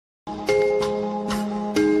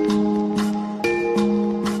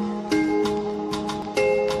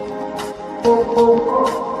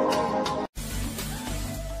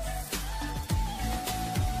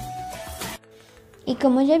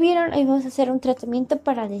como ya vieron, hoy vamos a hacer un tratamiento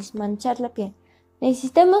para desmanchar la piel.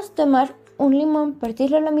 Necesitamos tomar un limón,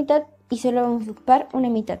 partirlo a la mitad y solo vamos a ocupar una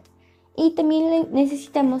mitad. Y también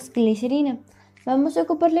necesitamos glicerina. Vamos a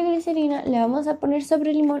ocupar la glicerina, la vamos a poner sobre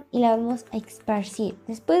el limón y la vamos a esparcir.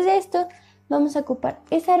 Después de esto vamos a ocupar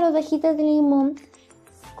esa rodajita de limón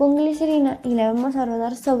con glicerina y la vamos a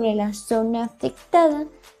rodar sobre la zona afectada,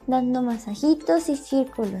 dando masajitos y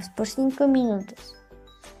círculos por 5 minutos.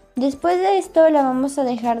 Después de esto la vamos a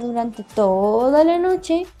dejar durante toda la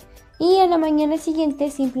noche y a la mañana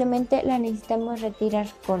siguiente simplemente la necesitamos retirar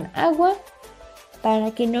con agua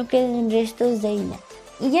para que no queden restos de ella.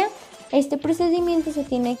 Y ya, este procedimiento se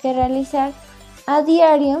tiene que realizar a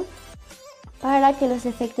diario para que los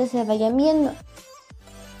efectos se vayan viendo.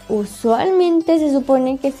 Usualmente se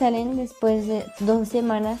supone que salen después de 2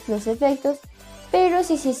 semanas los efectos, pero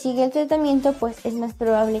si se sigue el tratamiento, pues es más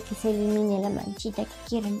probable que se elimine la manchita que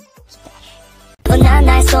quieren quitar.